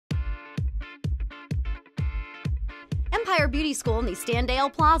Empire Beauty School in the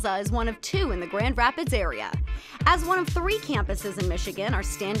Standale Plaza is one of 2 in the Grand Rapids area. As one of 3 campuses in Michigan, our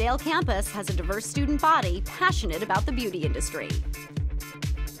Standale campus has a diverse student body passionate about the beauty industry.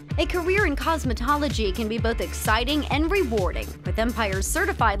 A career in cosmetology can be both exciting and rewarding. With Empire's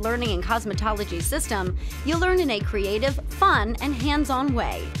certified learning and cosmetology system, you'll learn in a creative, fun, and hands-on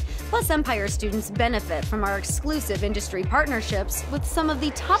way. Plus, Empire students benefit from our exclusive industry partnerships with some of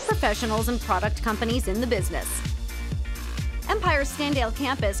the top professionals and product companies in the business. Empire's Standale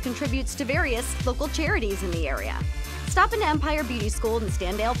campus contributes to various local charities in the area. Stop into Empire Beauty School in the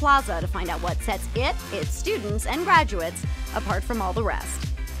Standale Plaza to find out what sets it, its students, and graduates apart from all the rest.